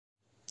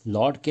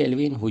Lord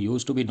Kelvin, who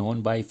used to be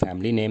known by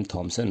family name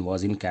Thomson,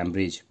 was in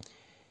Cambridge.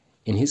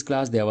 In his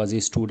class, there was a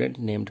student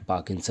named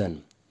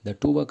Parkinson. The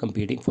two were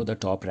competing for the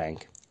top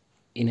rank.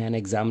 In an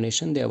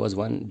examination, there was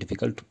one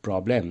difficult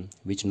problem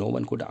which no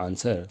one could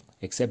answer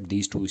except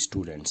these two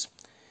students.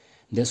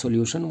 Their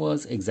solution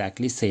was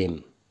exactly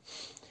same.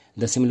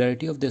 The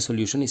similarity of their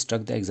solution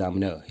struck the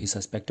examiner. He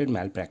suspected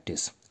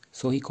malpractice.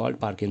 So he called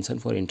Parkinson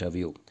for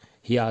interview.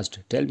 He asked,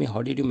 "Tell me,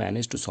 how did you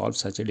manage to solve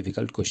such a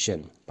difficult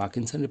question?"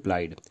 Parkinson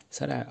replied,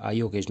 "Sir, I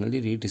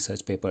occasionally read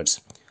research papers.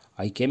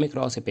 I came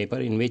across a paper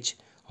in which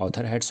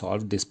author had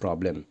solved this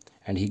problem,"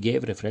 and he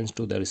gave reference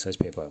to the research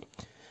paper.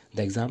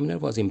 The examiner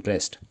was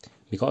impressed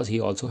because he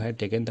also had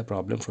taken the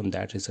problem from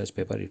that research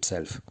paper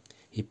itself.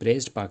 He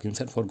praised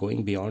Parkinson for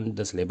going beyond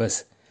the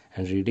syllabus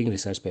and reading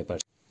research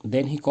papers.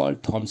 Then he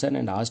called Thomson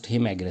and asked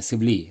him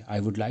aggressively, "I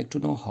would like to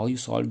know how you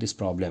solved this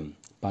problem."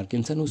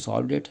 Parkinson, who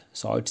solved it,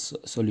 saw its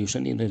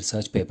solution in a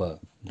research paper.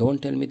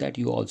 "Don't tell me that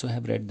you also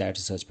have read that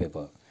research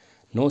paper."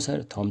 "No,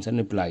 sir," Thomson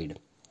replied.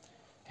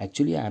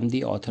 "Actually, I am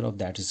the author of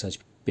that research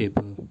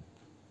paper."